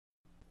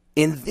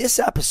In this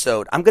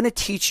episode, I'm going to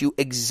teach you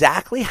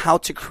exactly how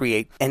to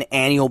create an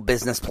annual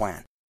business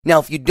plan. Now,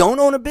 if you don't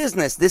own a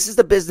business, this is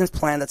the business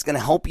plan that's going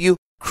to help you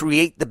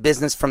create the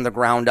business from the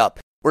ground up.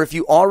 Or if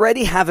you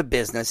already have a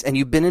business and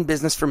you've been in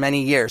business for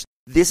many years,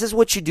 this is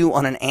what you do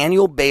on an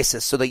annual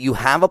basis so that you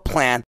have a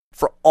plan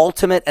for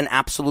ultimate and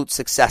absolute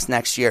success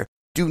next year.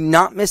 Do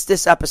not miss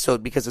this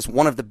episode because it's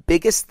one of the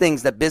biggest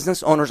things that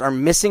business owners are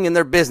missing in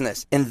their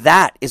business, and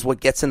that is what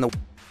gets in the way.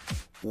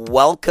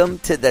 Welcome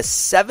to the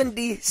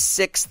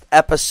 76th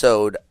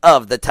episode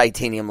of the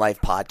Titanium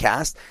Life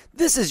Podcast.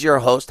 This is your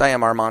host. I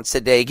am Arman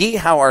Sadeghi.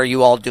 How are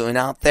you all doing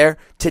out there?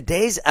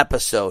 Today's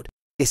episode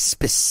is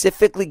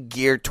specifically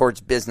geared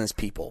towards business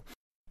people,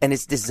 and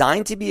it's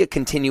designed to be a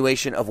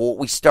continuation of what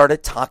we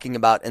started talking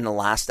about in the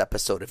last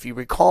episode. If you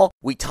recall,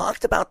 we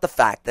talked about the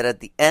fact that at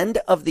the end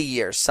of the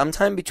year,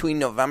 sometime between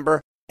November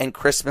and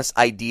Christmas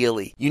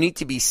ideally, you need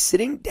to be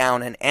sitting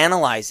down and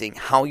analyzing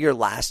how your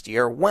last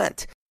year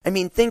went. I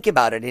mean, think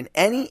about it. In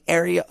any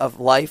area of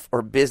life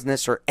or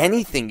business or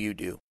anything you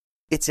do,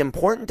 it's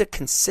important to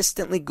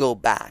consistently go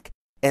back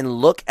and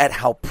look at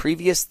how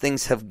previous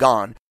things have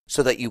gone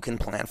so that you can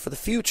plan for the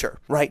future,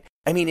 right?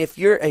 I mean, if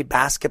you're a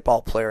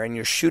basketball player and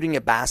you're shooting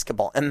a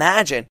basketball,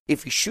 imagine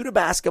if you shoot a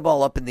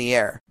basketball up in the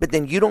air, but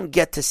then you don't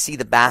get to see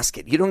the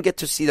basket. You don't get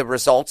to see the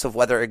results of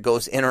whether it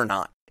goes in or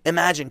not.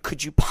 Imagine,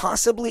 could you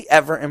possibly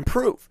ever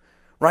improve?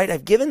 Right?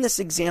 I've given this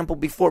example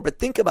before, but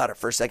think about it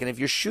for a second. If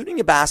you're shooting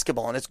a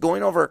basketball and it's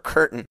going over a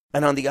curtain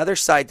and on the other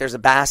side there's a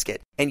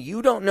basket and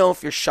you don't know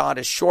if your shot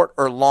is short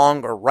or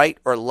long or right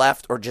or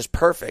left or just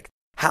perfect,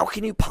 how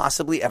can you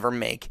possibly ever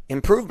make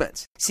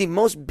improvements? See,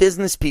 most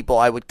business people,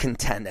 I would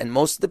contend, and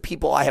most of the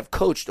people I have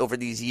coached over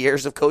these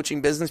years of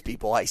coaching business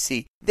people I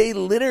see, they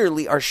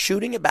literally are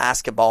shooting a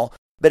basketball,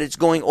 but it's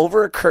going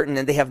over a curtain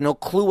and they have no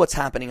clue what's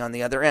happening on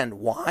the other end.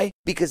 Why?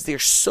 Because they're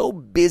so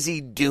busy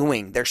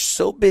they're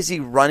so busy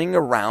running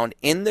around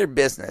in their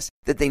business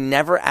that they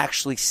never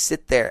actually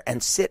sit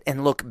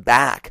and look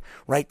back,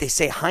 right? They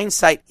say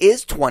hindsight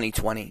is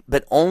 20/20,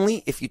 but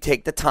only if you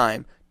take the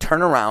time,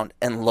 turn around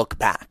and look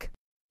back.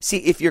 See,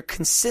 if you're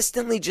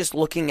consistently just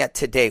looking at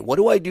today, what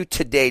do I do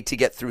today to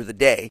get through the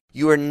day?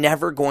 You are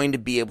never going to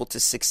be able to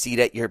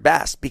succeed at your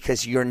best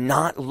because you're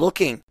not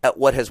looking at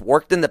what has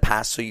worked in the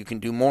past so you can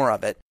do more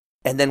of it,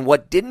 and then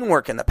what didn't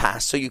work in the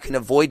past so you can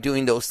avoid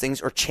doing those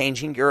things or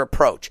changing your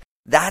approach.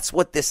 That's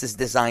what this is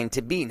designed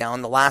to be. Now,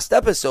 in the last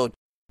episode,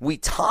 we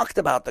talked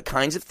about the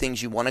kinds of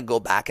things you want to go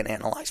back and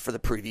analyze for the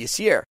previous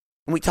year.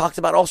 And we talked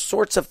about all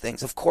sorts of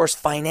things. Of course,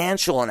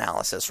 financial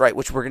analysis, right,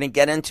 which we're going to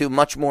get into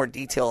much more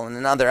detail in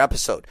another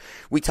episode.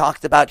 We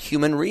talked about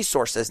human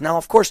resources. Now,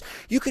 of course,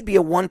 you could be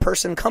a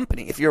one-person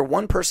company. If you're a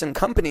one-person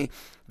company,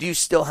 do you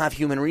still have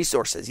human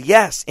resources?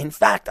 Yes. In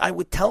fact, I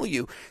would tell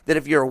you that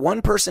if you're a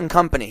one-person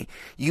company,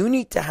 you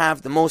need to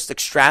have the most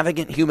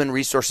extravagant human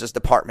resources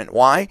department.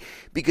 Why?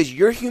 Because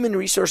your human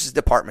resources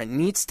department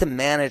needs to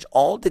manage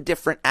all the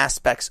different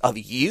aspects of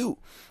you.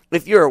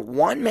 If you're a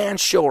one-man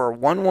show or a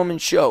one-woman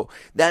show,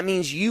 that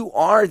means you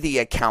are the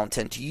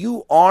accountant,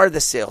 you are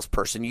the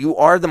salesperson, you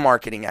are the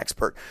marketing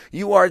expert,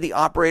 you are the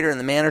operator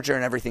and the manager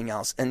and everything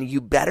else. And you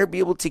better be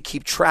able to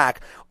keep track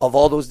of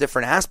all those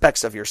different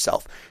aspects of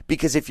yourself.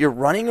 Because if you're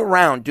running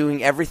around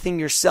doing everything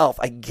yourself,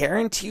 I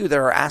guarantee you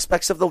there are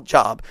aspects of the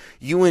job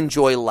you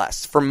enjoy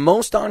less. For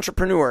most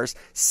entrepreneurs,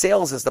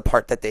 sales is the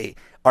part that they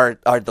are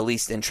the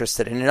least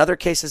interested in. In other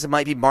cases, it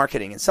might be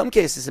marketing. In some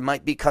cases, it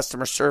might be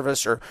customer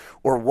service or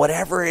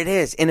whatever it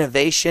is,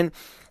 innovation.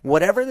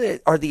 Whatever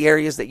are the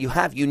areas that you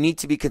have, you need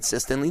to be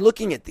consistently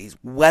looking at these.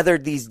 Whether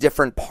these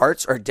different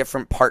parts are a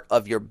different part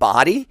of your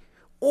body,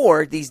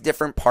 or these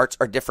different parts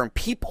are different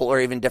people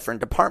or even different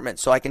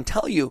departments. So I can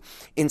tell you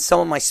in some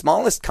of my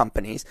smallest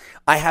companies,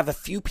 I have a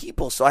few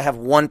people. So I have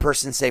one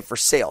person, say, for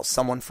sales,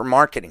 someone for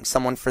marketing,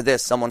 someone for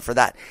this, someone for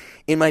that.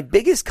 In my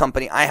biggest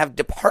company, I have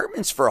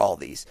departments for all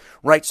these,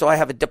 right? So I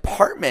have a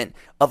department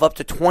of up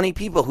to 20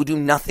 people who do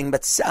nothing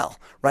but sell,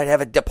 right? I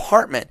have a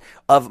department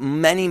of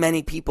many,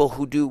 many people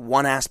who do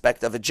one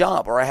aspect of a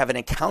job, or I have an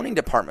accounting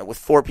department with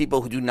 4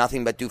 people who do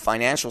nothing but do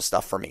financial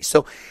stuff for me.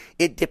 So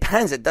it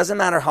depends. It doesn't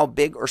matter how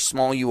big or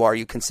small you are.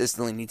 You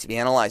consistently need to be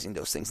analyzing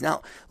those things.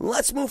 Now,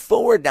 let's move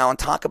forward now and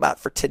talk about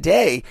for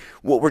today,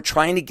 what we're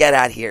trying to get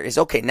at here is,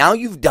 okay, now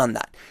you've done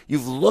that.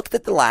 You've looked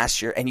at the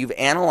last year and you've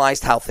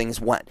analyzed how things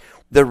went.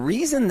 The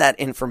reason that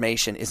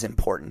information is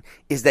important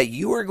is that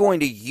you are going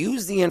to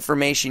use the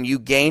information you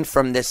gained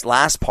from this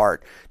last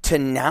part to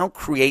now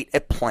create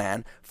a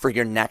plan for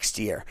your next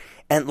year.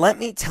 And let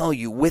me tell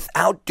you,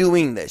 without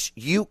doing this,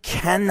 you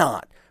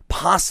cannot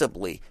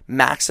possibly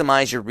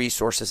maximize your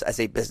resources as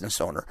a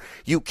business owner.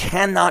 You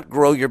cannot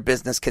grow your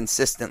business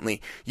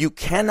consistently. You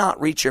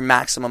cannot reach your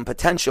maximum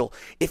potential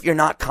if you're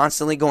not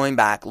constantly going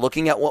back,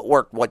 looking at what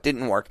worked, what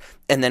didn't work,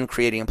 and then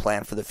creating a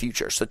plan for the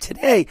future. So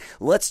today,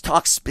 let's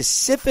talk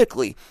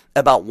specifically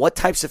about what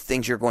types of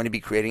things you're going to be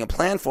creating a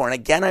plan for. And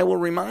again, I will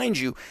remind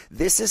you,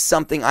 this is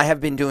something I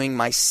have been doing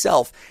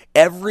myself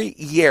every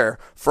year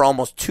for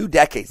almost 2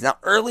 decades. Now,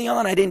 early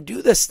on, I didn't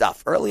do this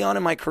stuff. Early on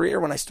in my career,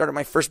 when I started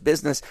my first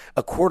business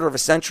a quarter of a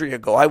century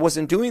ago, I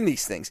wasn't doing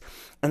these things.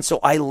 And so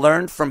I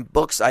learned from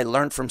books, I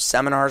learned from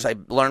seminars, I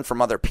learned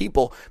from other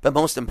people, but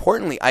most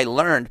importantly, I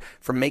learned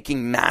from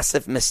making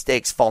massive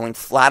mistakes, falling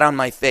flat on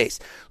my face,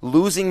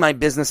 losing my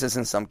businesses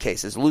in some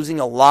cases, losing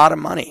a lot of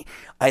money.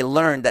 I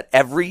learned that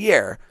every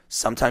year,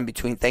 sometime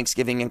between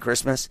Thanksgiving and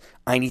Christmas,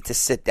 I need to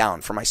sit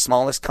down. For my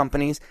smallest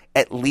companies,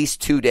 at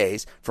least 2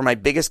 days. For my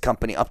biggest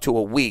company, up to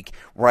a week,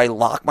 where I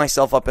lock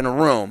myself up in a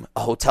room,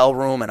 a hotel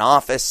room, an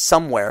office,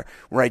 somewhere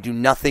where I do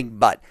nothing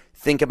but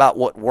think about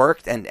what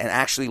worked and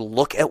actually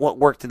look at what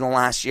worked in the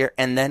last year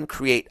and then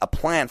create a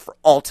plan for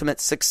ultimate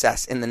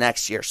success in the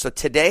next year. So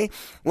today,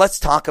 let's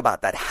talk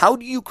about that. How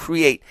do you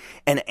create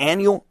an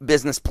annual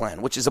business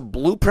plan, which is a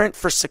blueprint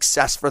for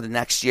success for the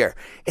next year?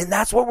 And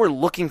that's what we're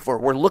looking for.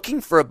 We're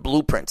looking for a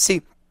blueprint.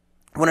 See,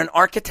 when an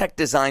architect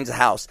designs a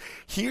house,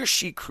 he or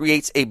she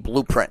creates a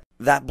blueprint.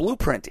 That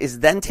blueprint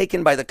is then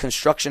taken by the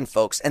construction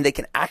folks, and they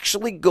can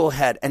actually go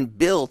ahead and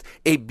build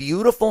a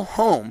beautiful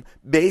home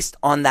based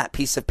on that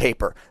piece of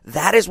paper.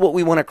 That is what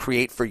we want to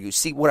create for you.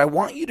 See, what I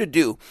want you to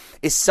do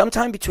is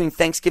sometime between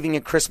Thanksgiving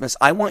and Christmas,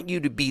 I want you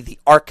to be the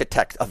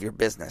architect of your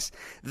business.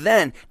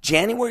 Then,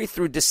 January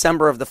through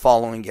December of the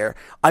following year,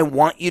 I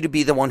want you to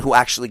be the one who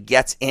actually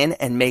gets in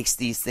and makes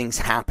these things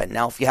happen.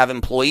 Now, if you have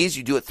employees,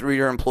 you do it through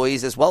your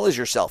employees as well as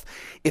yourself.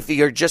 If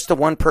you're just a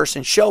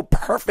one-person show,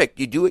 perfect,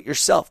 you do it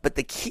yourself. But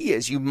the key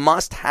is you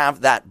must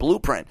have that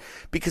blueprint,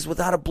 because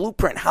without a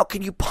blueprint, how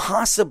can you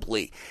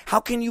possibly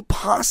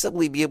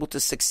be able to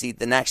succeed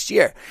the next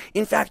year?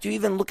 In fact, you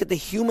even look at the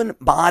human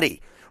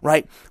body,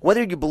 right?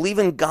 Whether you believe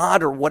in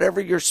God or whatever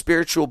your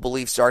spiritual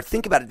beliefs are,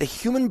 think about it. The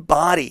human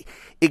body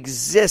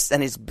exists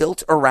and is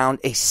built around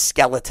a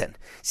skeleton.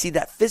 See,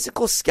 that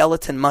physical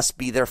skeleton must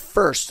be there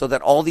first so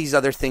that all these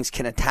other things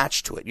can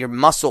attach to it. Your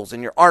muscles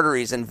and your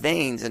arteries and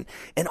veins and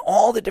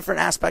all the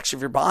different aspects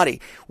of your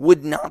body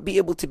would not be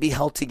able to be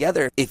held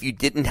together if you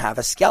didn't have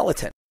a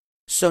skeleton.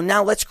 So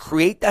now let's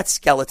create that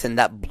skeleton,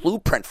 that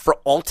blueprint for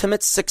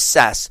ultimate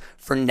success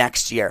for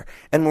next year.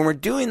 And when we're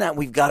doing that,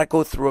 we've got to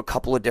go through a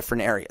couple of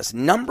different areas.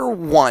 Number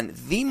one,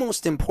 the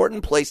most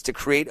important place to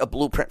create a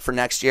blueprint for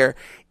next year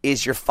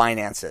is your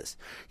finances.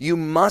 You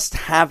must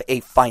have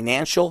a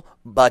financial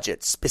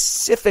budget,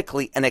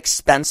 specifically an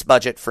expense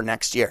budget for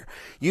next year.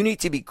 You need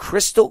to be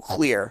crystal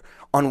clear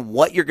on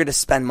what you're going to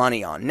spend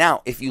money on.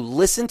 Now, if you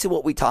listen to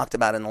what we talked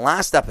about in the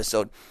last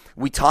episode,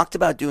 we talked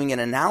about doing an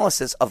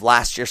analysis of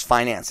last year's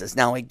finances.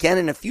 Now, again,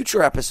 in a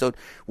future episode,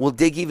 we'll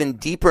dig even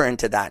deeper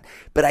into that.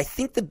 But I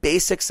think the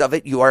basics of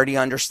it, you already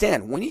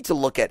understand. We need to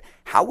look at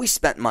how we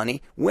spent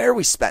money, where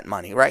we spent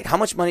money, right? How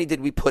much money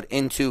did we put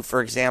into, for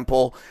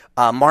example,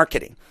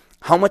 marketing?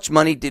 How much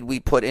money did we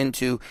put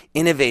into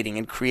innovating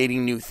and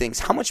creating new things?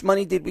 How much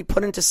money did we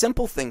put into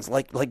simple things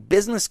like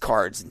business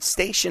cards and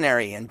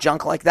stationery and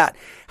junk like that?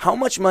 How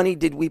much money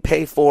did we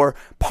pay for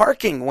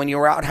parking when you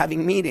were out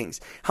having meetings?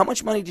 How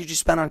much money did you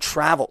spend on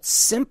travel?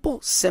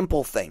 Simple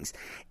things.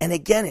 And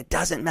again, it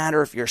doesn't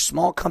matter if you're a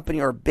small company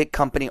or a big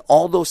company,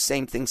 all those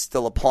same things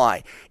still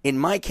apply. In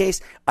my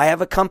case, I have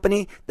a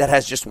company that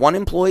has just one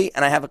employee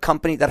and I have a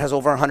company that has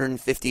over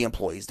 150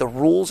 employees. The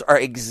rules are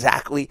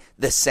exactly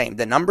the same.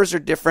 The numbers are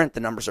different. The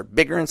numbers are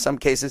bigger in some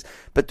cases,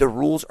 but the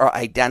rules are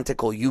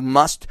identical. You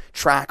must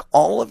track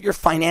all of your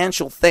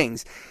financial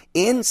things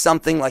in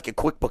something like a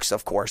QuickBooks,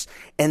 of course.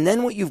 And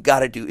then what you've got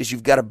to do is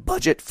you've got to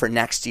budget for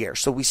next year.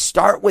 So we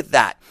start with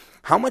that.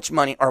 How much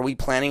money are we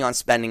planning on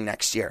spending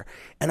next year?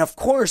 And of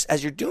course,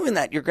 as you're doing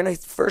that, you're going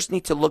to first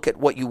need to look at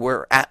what you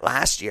were at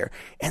last year,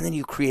 and then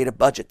you create a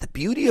budget. The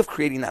beauty of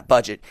creating that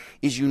budget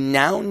is you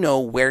now know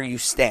where you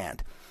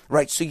stand.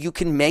 Right, so you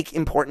can make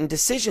important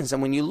decisions.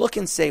 And when you look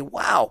and say,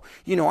 wow,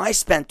 I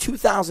spent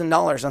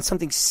 $2,000 on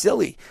something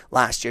silly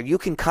last year, you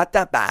can cut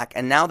that back,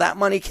 and now that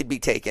money could be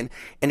taken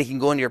and it can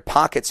go into your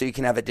pocket so you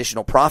can have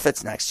additional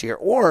profits next year.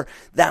 Or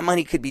that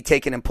money could be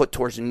taken and put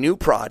towards new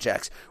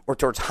projects or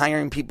towards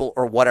hiring people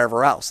or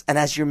whatever else. And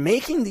as you're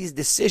making these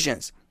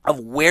decisions of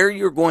where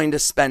you're going to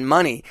spend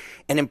money,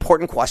 an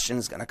important question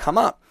is going to come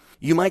up.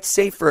 You might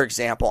say, for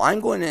example,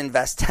 I'm going to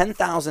invest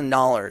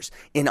 $10,000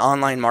 in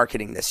online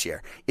marketing this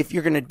year. If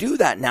you're going to do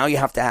that, now you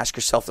have to ask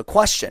yourself the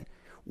question,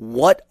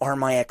 what are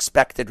my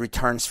expected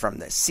returns from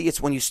this? See,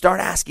 it's when you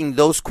start asking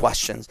those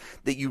questions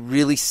that you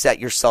really set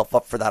yourself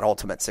up for that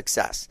ultimate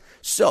success.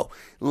 So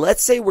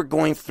let's say we're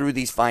going through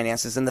these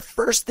finances, and the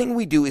first thing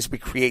we do is we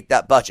create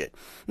that budget.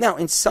 Now,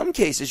 in some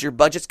cases, your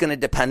budget's going to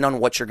depend on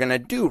what you're going to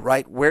do,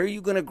 right? Where are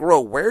you going to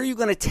grow? Where are you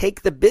going to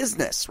take the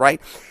business,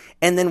 right?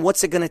 And then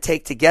what's it going to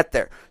take to get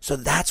there? So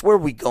that's where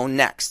we go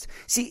next.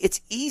 See,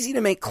 it's easy to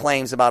make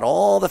claims about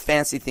all the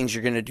fancy things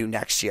you're going to do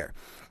next year.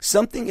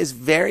 Something is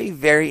very,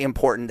 very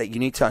important that you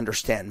need to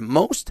understand.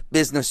 Most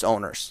business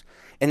owners,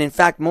 and in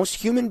fact, most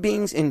human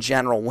beings in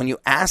general, when you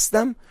ask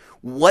them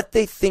what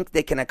they think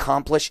they can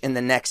accomplish in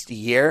the next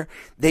year,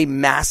 they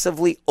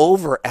massively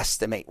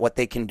overestimate what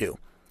they can do.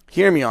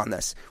 Hear me on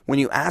this. When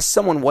you ask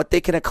someone what they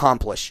can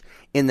accomplish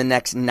in the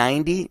next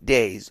 90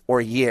 days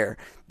or a year,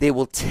 they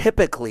will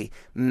typically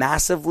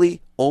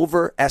massively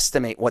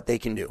overestimate what they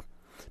can do.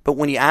 But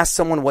when you ask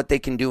someone what they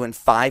can do in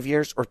 5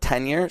 years or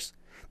 10 years,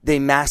 they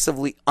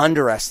massively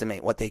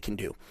underestimate what they can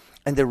do.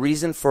 And the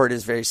reason for it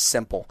is very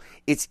simple.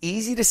 It's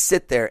easy to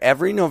sit there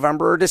every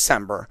November or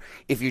December.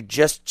 If you're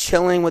just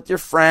chilling with your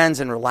friends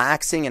and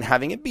relaxing and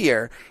having a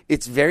beer,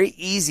 it's very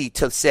easy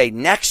to say,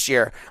 next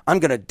year, I'm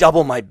going to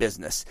double my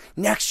business.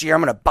 Next year,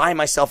 I'm going to buy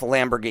myself a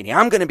Lamborghini.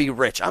 I'm going to be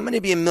rich. I'm going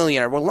to be a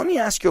millionaire. Well, let me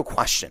ask you a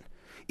question.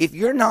 If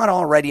you're not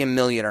already a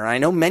millionaire, and I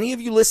know many of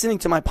you listening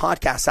to my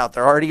podcast out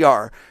there already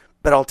are,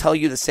 but I'll tell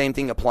you the same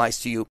thing applies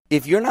to you.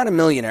 If you're not a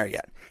millionaire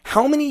yet,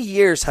 how many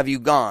years have you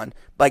gone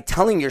by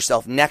telling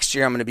yourself, next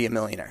year I'm going to be a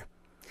millionaire?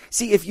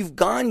 See, if you've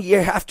gone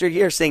year after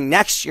year saying,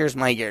 next year's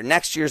my year,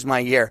 next year's my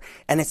year,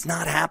 and it's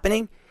not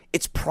happening,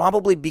 it's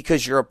probably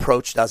because your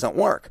approach doesn't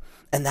work.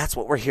 And that's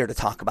what we're here to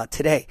talk about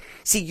today.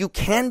 See, you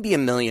can be a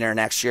millionaire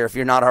next year if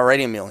you're not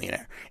already a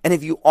millionaire. And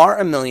if you are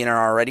a millionaire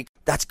already,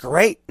 that's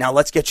great. Now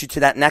let's get you to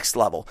that next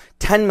level.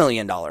 $10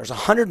 million,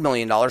 $100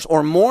 million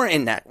or more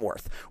in net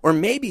worth. Or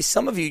maybe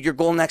some of you, your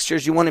goal next year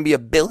is you want to be a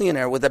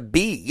billionaire with a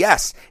B.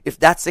 Yes, if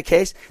that's the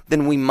case,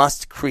 then we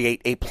must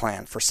create a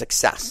plan for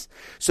success.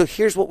 So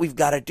here's what we've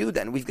got to do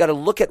then. We've got to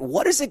look at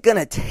what is it going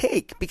to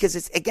take? Because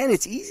it's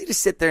easy to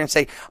sit there and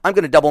say, I'm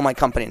going to double my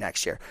company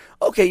next year.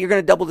 Okay, you're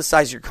going to double the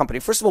size of your company.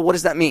 First of all, what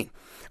does that mean?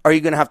 Are you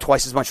going to have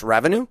twice as much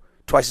revenue,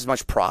 twice as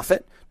much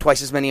profit,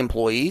 twice as many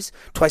employees,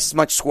 twice as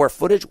much square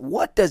footage?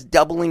 What does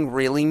doubling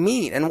really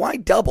mean? And why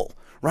double,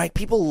 right?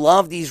 People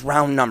love these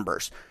round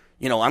numbers.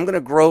 You know, I'm going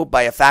to grow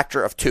by a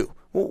factor of 2.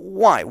 Well,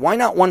 why? Why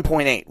not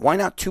 1.8? Why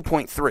not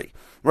 2.3?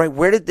 Right?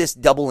 Where did this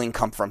doubling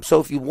come from? So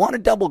if you want to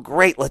double,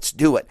 great, let's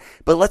do it.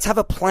 But let's have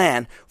a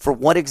plan for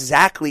what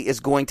exactly is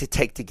going to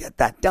take to get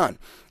that done.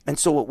 And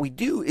so what we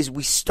do is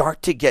we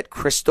start to get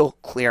crystal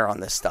clear on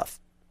this stuff.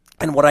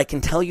 And what I can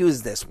tell you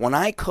is this. When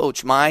I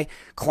coach my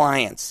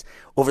clients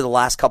over the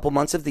last couple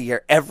months of the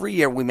year, every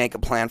year we make a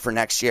plan for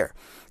next year.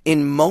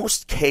 In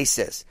most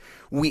cases,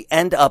 we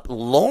end up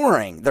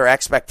lowering their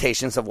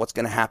expectations of what's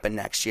going to happen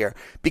next year,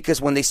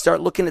 because when they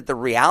start looking at the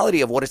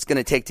reality of what it's going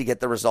to take to get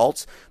the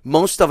results,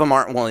 most of them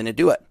aren't willing to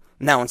do it.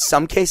 Now, in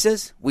some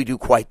cases, we do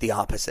quite the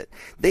opposite.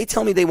 They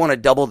tell me they want to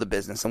double the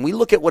business, and we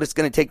look at what it's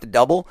going to take to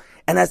double,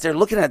 and as they're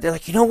looking at it, they're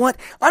like, you know what?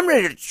 I'm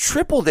ready to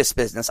triple this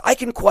business. I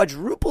can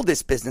quadruple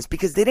this business,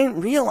 because they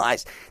didn't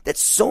realize that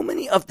so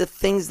many of the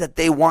things that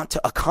they want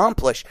to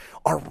accomplish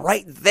are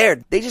right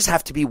there. They just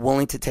have to be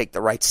willing to take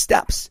the right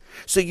steps.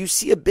 So you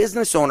see a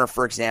business owner,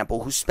 for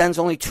example, who spends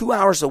only 2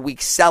 hours a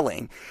week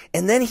selling,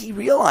 and then he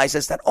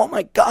realizes that, oh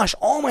my gosh,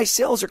 all my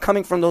sales are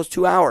coming from those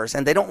 2 hours,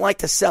 and they don't like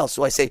to sell.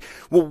 So I say,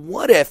 well,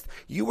 what if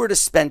you were to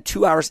spend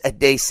 2 hours a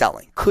day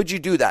selling? Could you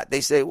do that?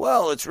 They say,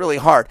 well, it's really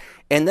hard.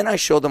 And then I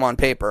show them on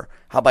paper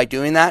how by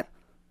doing that,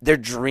 their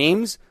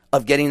dreams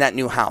of getting that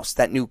new house,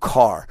 that new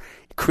car,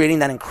 creating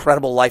that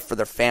incredible life for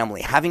their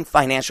family, having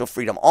financial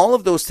freedom, all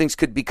of those things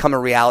could become a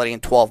reality in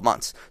 12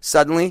 months.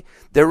 Suddenly,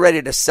 they're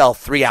ready to sell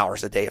 3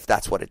 hours a day if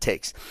that's what it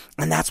takes.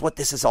 And that's what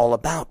this is all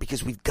about,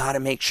 because we've got to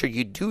make sure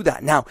you do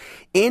that. Now,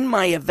 in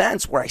my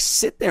events where I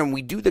sit there and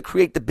we do the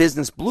Create the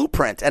Business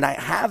Blueprint, and I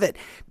have it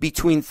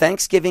between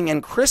Thanksgiving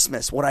and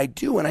Christmas, what I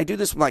do, and I do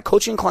this with my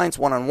coaching clients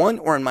one-on-one,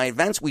 or in my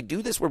events, we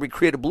do this where we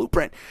create a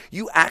blueprint.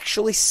 You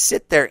actually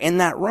sit there in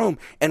that room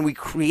and we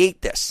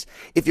create this.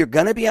 If you're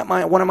going to be at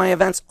one of my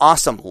events,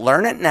 awesome.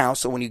 Learn it now,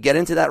 so when you get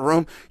into that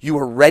room, you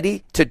are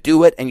ready to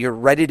do it and you're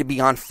ready to be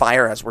on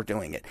fire as we're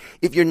doing it.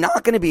 If you're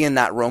not going to be in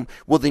that room,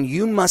 well, then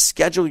you must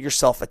schedule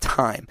yourself a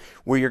time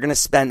where you're going to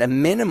spend a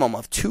minimum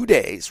of 2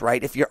 days,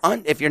 right? If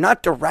you're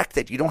not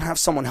directed, you don't have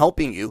someone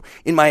helping you.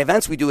 In my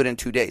events, we do it in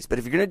 2 days. But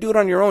if you're going to do it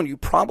on your own, you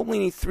probably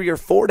need 3 or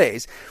 4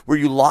 days where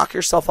you lock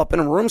yourself up in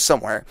a room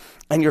somewhere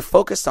and you're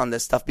focused on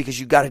this stuff, because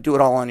you got to do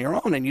it all on your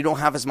own and you don't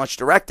have as much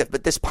directive.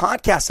 But this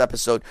podcast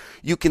episode,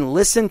 you can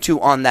listen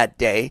to on that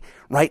day,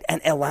 right?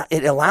 And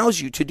it allows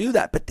you to do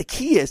that. But the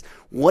key is,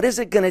 what is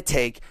it going to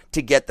take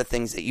to get the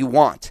things that you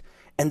want?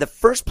 And the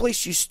first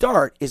place you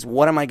start is,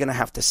 what am I going to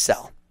have to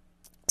sell?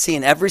 See,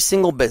 in every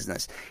single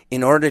business,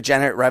 in order to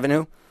generate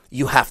revenue,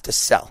 you have to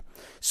sell.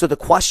 So the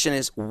question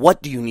is,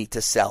 what do you need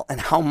to sell,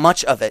 and how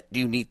much of it do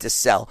you need to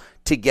sell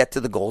to get to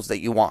the goals that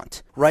you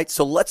want, right?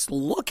 So let's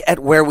look at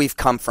where we've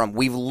come from.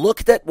 We've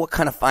looked at what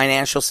kind of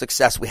financial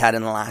success we had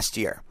in the last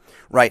year,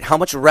 right? How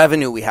much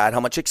revenue we had, how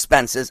much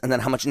expenses, and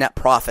then how much net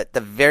profit. The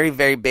very,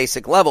 very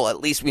basic level, at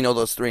least we know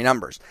those 3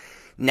 numbers.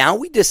 Now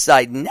we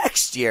decide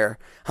next year,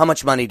 how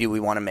much money do we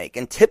want to make?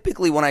 And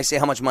typically when I say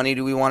how much money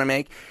do we want to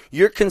make,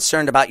 you're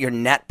concerned about your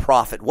net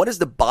profit. What is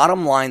the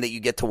bottom line that you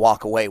get to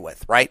walk away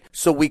with, right?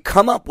 So we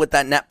come up with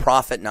that net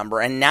profit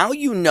number, and now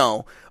you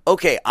know,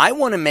 okay, I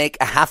want to make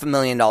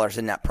 $500,000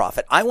 in net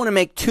profit. I want to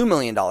make $2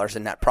 million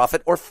in net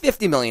profit, or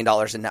 $50 million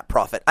in net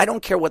profit. I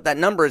don't care what that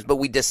number is, but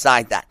we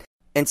decide that.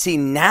 And see,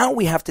 now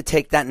we have to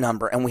take that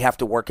number and we have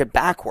to work it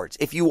backwards.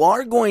 If you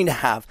are going to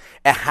have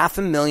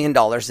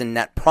 $500,000 in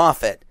net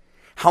profit,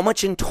 how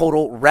much in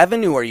total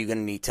revenue are you going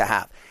to need to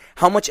have?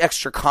 How much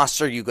extra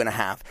costs are you going to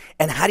have?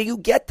 And how do you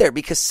get there?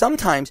 Because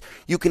sometimes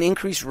you can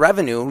increase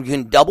revenue, you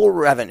can double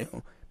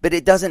revenue, but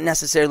it doesn't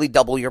necessarily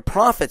double your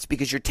profits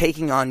because you're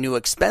taking on new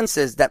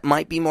expenses that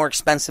might be more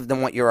expensive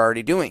than what you're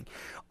already doing.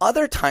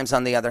 Other times,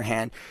 on the other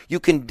hand, you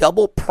can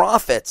double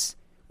profits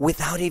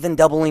without even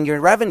doubling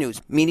your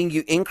revenues, meaning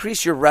you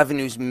increase your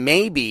revenues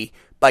maybe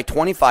by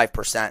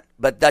 25%,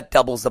 but that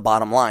doubles the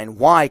bottom line.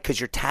 Why? Because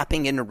you're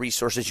tapping into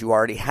resources you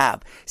already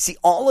have. See,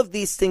 all of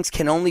these things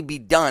can only be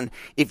done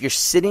if you're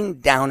sitting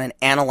down and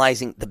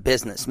analyzing the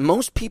business.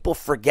 Most people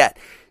forget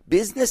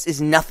business is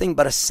nothing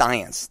but a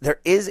science. There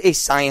is a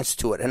science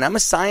to it. And I'm a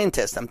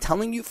scientist. I'm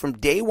telling you, from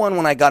day one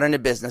when I got into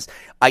business,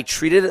 I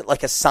treated it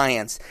like a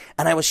science.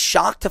 And I was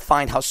shocked to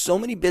find how so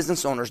many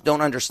business owners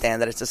don't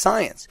understand that it's a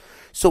science.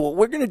 So what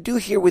we're going to do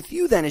here with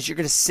you then is you're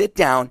going to sit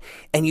down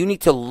and you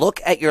need to look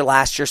at your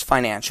last year's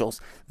financials,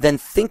 then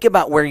think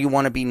about where you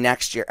want to be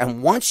next year.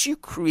 And once you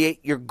create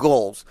your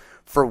goals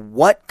for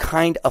what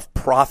kind of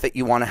profit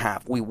you want to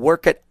have, we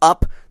work it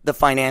up the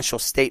financial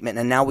statement,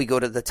 and now we go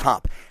to the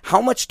top.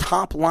 How much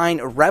top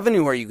line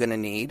revenue are you going to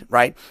need,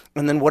 right?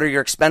 And then what are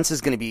your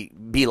expenses going to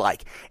be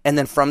like? And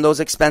then from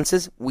those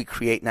expenses, we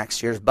create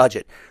next year's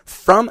budget.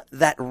 From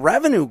that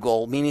revenue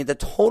goal, meaning the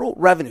total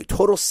revenue,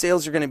 total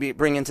sales you're going to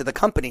bring into the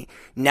company,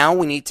 now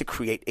we need to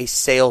create a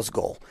sales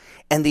goal.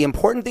 And the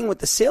important thing with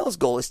the sales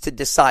goal is to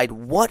decide,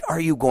 what are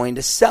you going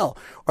to sell?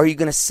 Are you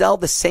going to sell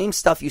the same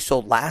stuff you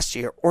sold last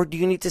year, or do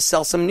you need to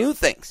sell some new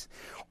things?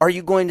 Are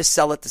you going to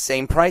sell at the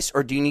same price,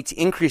 or do you need to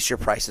increase your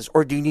prices,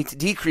 or do you need to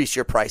decrease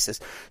your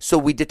prices? So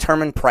we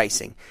determine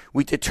pricing.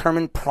 We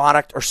determine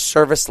product or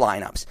service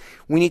lineups.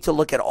 We need to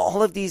look at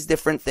all of these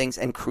different things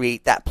and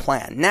create that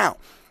plan. Now,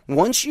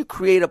 once you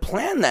create a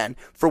plan then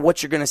for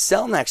what you're going to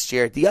sell next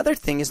year, the other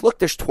thing is, look,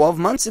 there's 12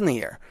 months in the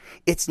year.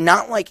 It's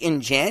not like in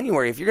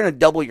January, if you're going to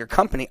double your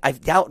company, I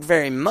doubt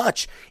very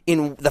much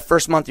in the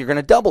first month you're going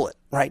to double it,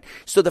 right?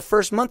 So the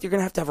first month you're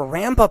going to have a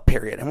ramp up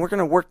period, and we're going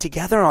to work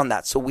together on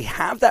that. So we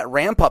have that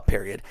ramp up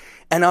period.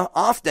 And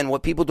often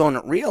what people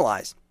don't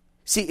realize,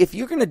 see, if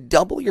you're going to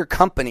double your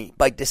company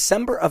by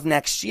December of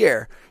next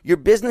year, your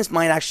business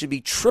might actually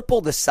be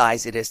triple the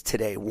size it is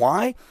today.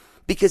 Why?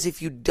 Because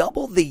if you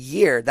double the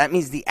year, that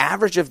means the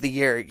average of the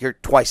year, you're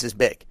twice as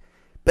big.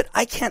 But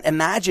I can't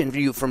imagine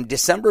you from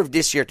December of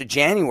this year to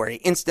January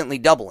instantly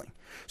doubling.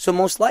 So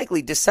most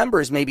likely December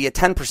is maybe a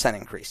 10%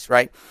 increase,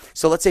 right?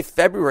 So let's say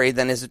February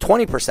then is a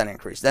 20%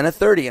 increase, then a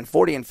 30 and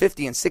 40 and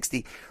 50 and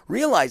 60.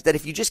 Realize that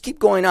if you just keep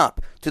going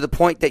up to the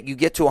point that you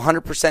get to a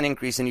 100%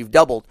 increase and you've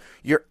doubled,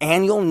 your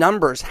annual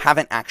numbers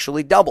haven't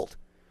actually doubled.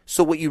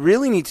 So what you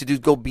really need to do is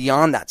go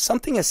beyond that.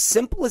 Something as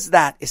simple as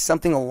that is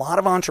something a lot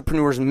of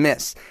entrepreneurs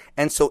miss.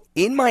 And so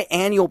in my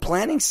annual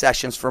planning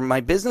sessions for my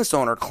business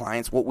owner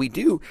clients, what we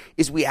do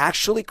is we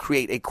actually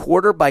create a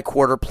quarter by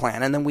quarter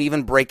plan, and then we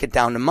even break it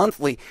down to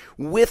monthly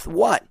with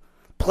what?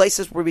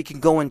 Places where we can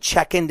go and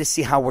check in to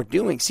see how we're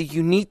doing. So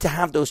you need to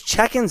have those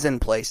check-ins in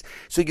place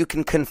so you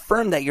can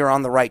confirm that you're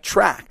on the right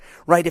track,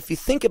 right? If you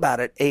think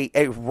about it,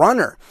 a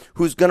runner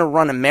who's going to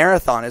run a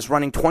marathon is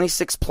running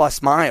 26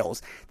 plus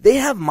miles. They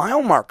have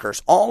mile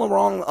markers all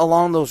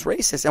along those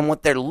races. And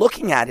what they're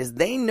looking at is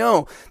they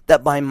know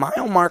that by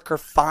mile marker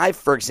 5,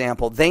 for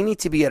example, they need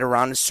to be at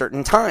around a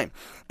certain time.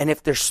 And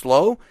if they're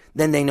slow,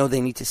 then they know they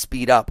need to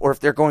speed up. Or if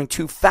they're going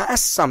too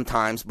fast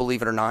sometimes,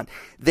 believe it or not,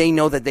 they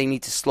know that they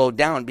need to slow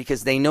down,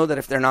 because they know that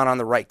if they're not on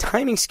the right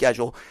timing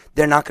schedule,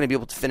 they're not going to be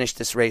able to finish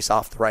this race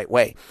off the right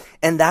way.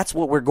 And that's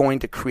what we're going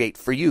to create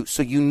for you.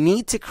 So you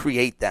need to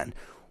create then,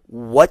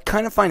 what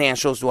kind of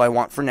financials do I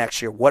want for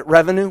next year? What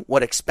revenue,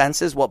 what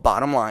expenses, what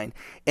bottom line?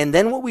 And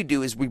then what we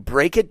do is we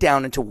break it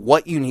down into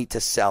what you need to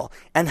sell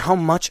and how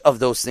much of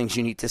those things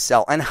you need to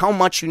sell and how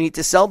much you need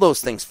to sell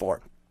those things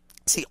for.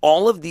 See,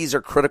 all of these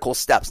are critical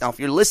steps. Now, if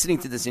you're listening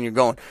to this and you're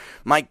going,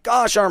 my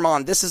gosh,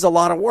 Arman, this is a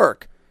lot of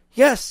work.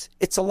 Yes,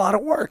 it's a lot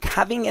of work.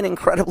 Having an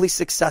incredibly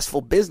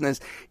successful business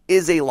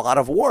is a lot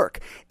of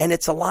work, and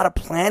it's a lot of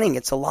planning.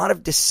 It's a lot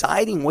of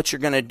deciding what you're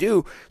going to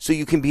do so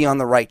you can be on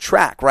the right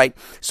track, right?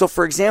 So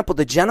for example,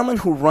 the gentleman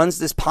who runs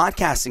this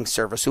podcasting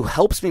service, who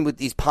helps me with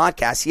these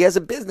podcasts, he has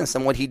a business,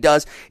 and what he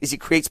does is he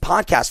creates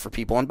podcasts for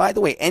people. And by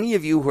the way, any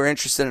of you who are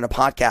interested in a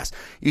podcast,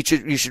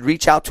 you should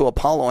reach out to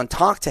Apollo and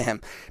talk to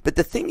him. But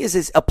the thing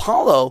is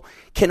Apollo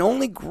can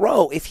only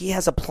grow if he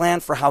has a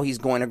plan for how he's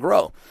going to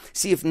grow.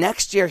 See, if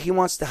next year he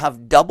wants to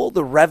have double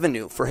the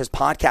revenue for his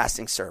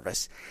podcasting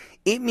service,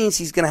 it means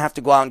he's going to have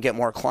to go out and get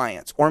more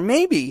clients. Or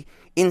maybe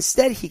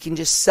instead he can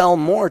just sell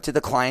more to the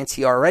clients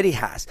he already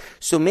has.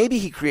 So maybe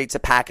he creates a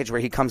package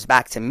where he comes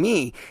back to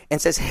me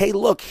and says, hey,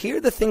 look, here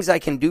are the things I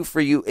can do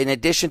for you in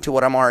addition to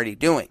what I'm already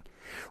doing.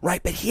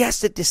 Right? But he has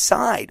to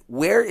decide,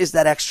 where is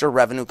that extra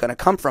revenue going to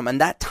come from?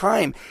 And that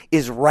time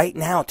is right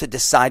now to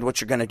decide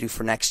what you're going to do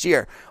for next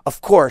year.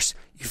 Of course,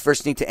 you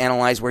first need to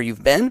analyze where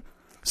you've been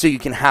so you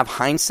can have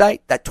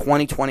hindsight, that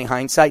 20/20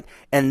 hindsight,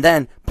 and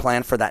then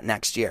plan for that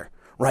next year.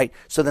 Right?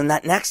 So then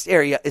that next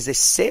area is a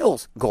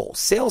sales goal,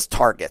 sales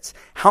targets.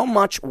 How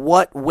much,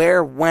 what,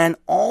 where, when,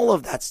 all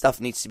of that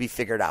stuff needs to be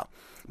figured out.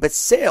 But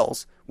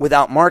sales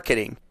without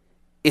marketing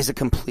is a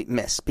complete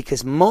miss,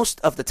 because most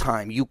of the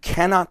time you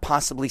cannot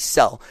possibly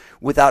sell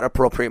without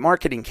appropriate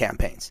marketing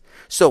campaigns.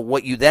 So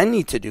what you then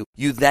need to do,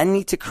 you then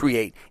need to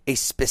create a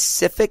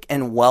specific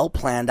and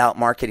well-planned out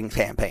marketing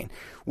campaign,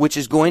 which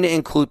is going to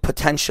include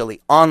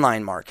potentially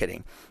online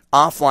marketing,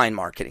 offline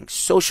marketing,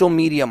 social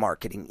media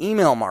marketing,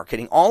 email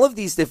marketing, all of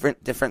these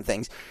different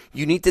things.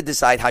 You need to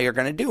decide how you're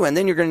going to do, and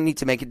then you're going to need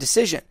to make a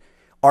decision.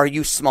 Are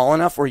you small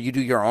enough where you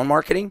do your own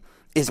marketing?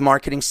 Is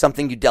marketing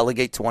something you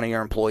delegate to one of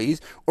your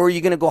employees? Or are you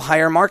going to go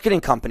hire a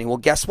marketing company? Well,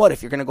 guess what?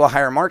 If you're going to go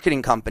hire a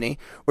marketing company,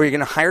 or you're going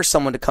to hire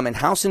someone to come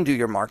in-house and do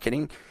your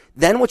marketing,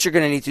 then what you're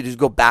going to need to do is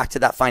go back to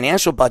that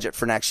financial budget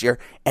for next year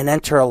and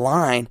enter a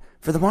line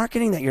for the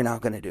marketing that you're now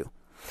going to do.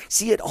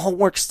 See, it all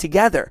works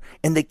together.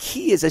 And the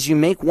key is, as you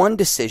make one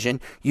decision,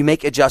 you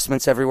make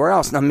adjustments everywhere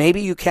else. Now,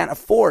 maybe you can't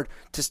afford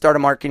to start a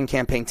marketing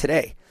campaign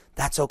today.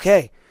 That's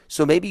okay.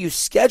 So maybe you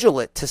schedule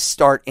it to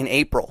start in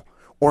April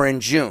or in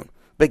June.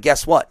 But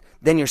guess what?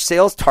 Then your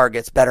sales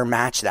targets better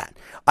match that.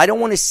 I don't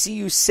want to see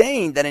you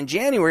saying that in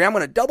January, I'm going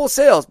to double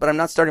sales, but I'm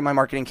not starting my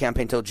marketing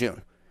campaign till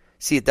June.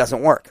 See, it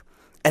doesn't work.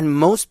 And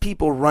most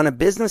people run a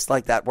business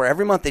like that, where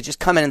every month they just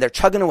come in and they're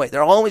chugging away.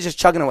 They're always just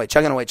chugging away.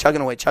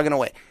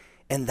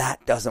 And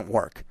that doesn't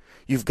work.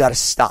 You've got to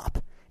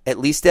stop at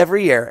least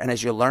every year. And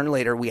as you'll learn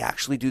later, we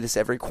actually do this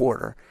every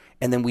quarter.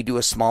 And then we do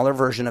a smaller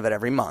version of it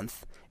every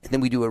month. And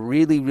then we do a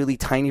really, really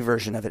tiny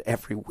version of it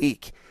every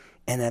week.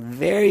 And a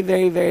very,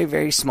 very, very,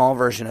 very small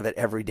version of it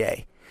every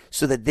day,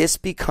 so that this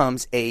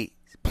becomes a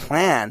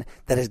plan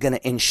that is going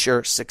to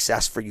ensure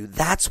success for you.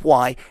 That's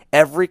why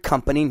every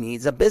company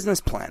needs a business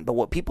plan. But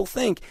what people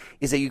think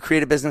is that you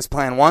create a business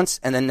plan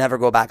once and then never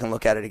go back and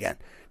look at it again.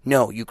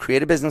 No, you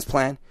create a business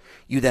plan,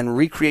 you then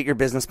recreate your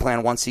business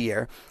plan once a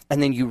year,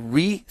 and then you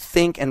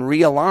rethink and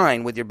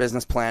realign with your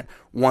business plan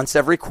once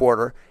every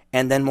quarter,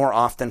 and then more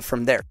often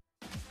from there.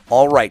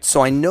 All right,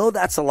 so I know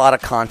that's a lot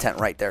of content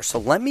right there. So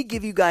let me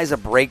give you guys a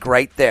break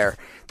right there.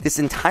 This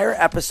entire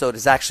episode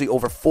is actually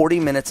over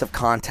 40 minutes of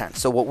content.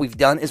 So what we've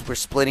done is we're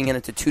splitting it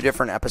into 2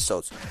 different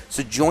episodes.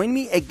 So join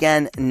me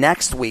again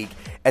next week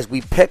as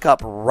we pick up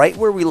right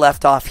where we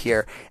left off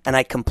here, and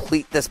I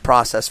complete this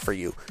process for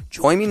you.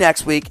 Join me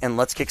next week, and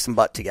let's kick some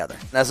butt together.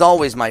 And as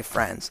always, my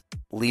friends,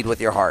 lead with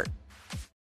your heart.